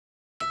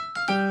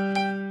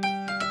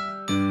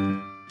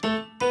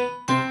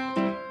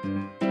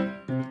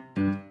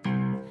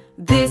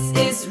This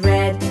is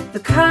red, the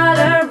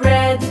color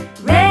red.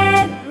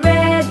 Red,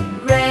 red,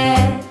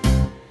 red.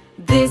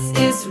 This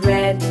is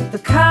red, the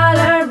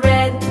color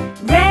red.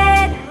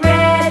 Red,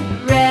 red,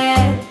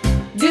 red.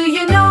 Do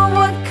you know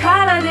what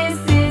color this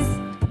is?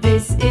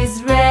 This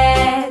is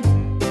red.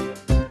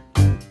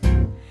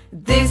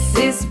 This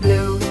is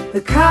blue,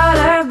 the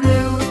color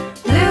blue.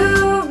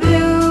 Blue,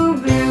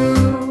 blue,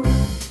 blue.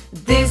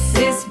 This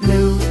is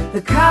blue,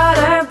 the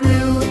color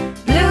blue.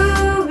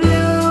 Blue,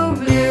 blue,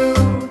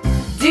 blue.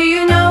 Do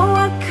you know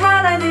what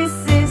color this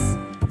is?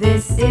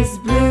 This is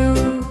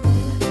blue.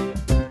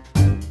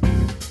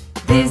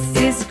 This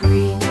is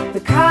green,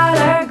 the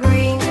color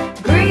green.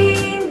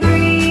 Green,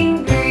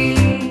 green,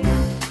 green.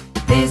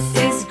 This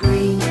is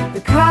green,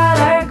 the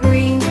color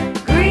green.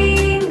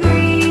 Green,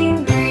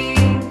 green,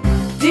 green.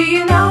 Do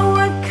you know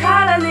what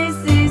color this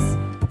is?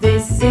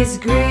 This is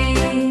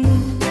green.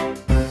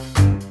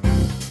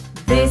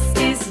 This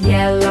is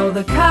yellow,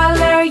 the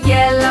color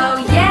yellow.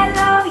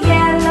 Yellow,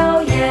 yellow,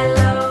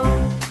 yellow.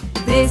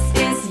 This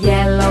is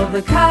yellow,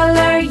 the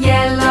color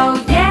yellow.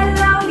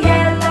 Yellow,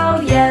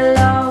 yellow,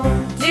 yellow.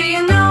 Do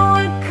you know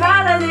what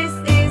color this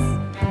is?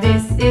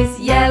 This is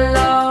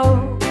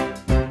yellow.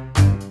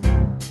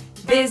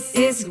 This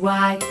is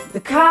white, the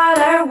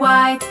color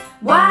white.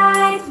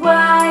 White,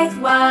 white,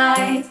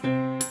 white.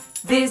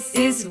 This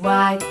is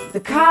white, the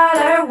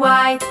color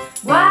white.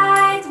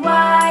 White,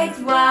 white,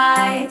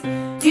 white.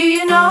 Do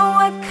you know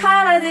what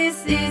color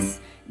this is?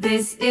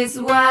 This is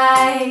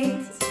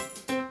white.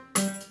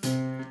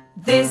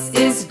 This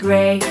is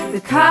gray,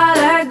 the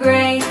color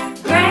gray.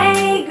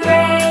 Gray,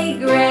 gray,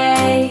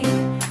 gray.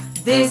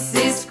 This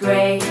is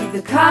gray,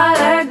 the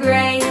color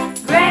gray.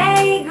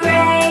 Gray,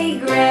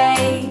 gray,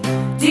 gray.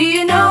 Do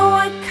you know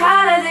what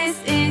color this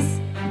is?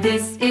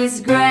 This is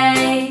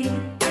gray.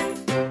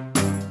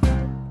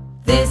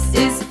 This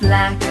is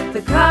black,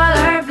 the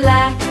color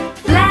black.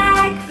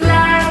 Black,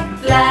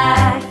 black,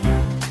 black.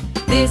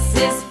 This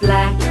is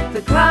black,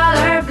 the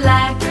color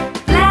black.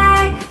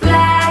 Black,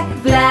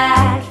 black,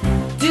 black.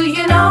 Do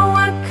you know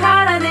what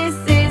color this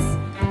is?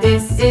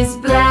 This is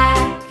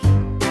black.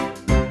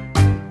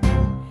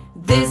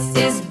 This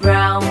is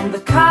brown, the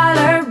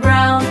color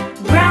brown.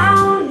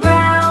 Brown,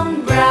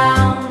 brown,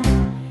 brown.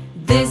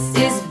 This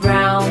is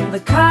brown, the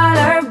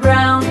color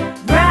brown.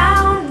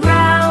 Brown,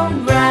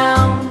 brown,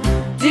 brown.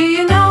 Do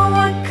you know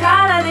what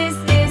color this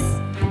is?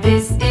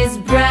 This is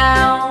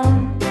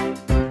brown.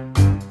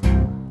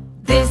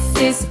 This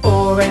is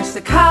orange,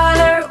 the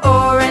color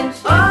orange.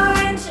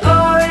 Orange,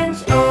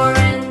 orange,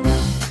 orange.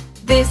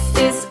 This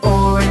is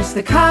orange,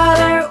 the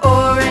color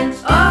orange.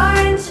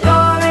 Orange,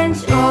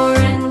 orange,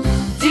 orange.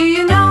 Do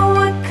you know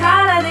what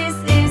color this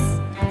is?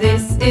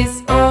 This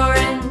is orange.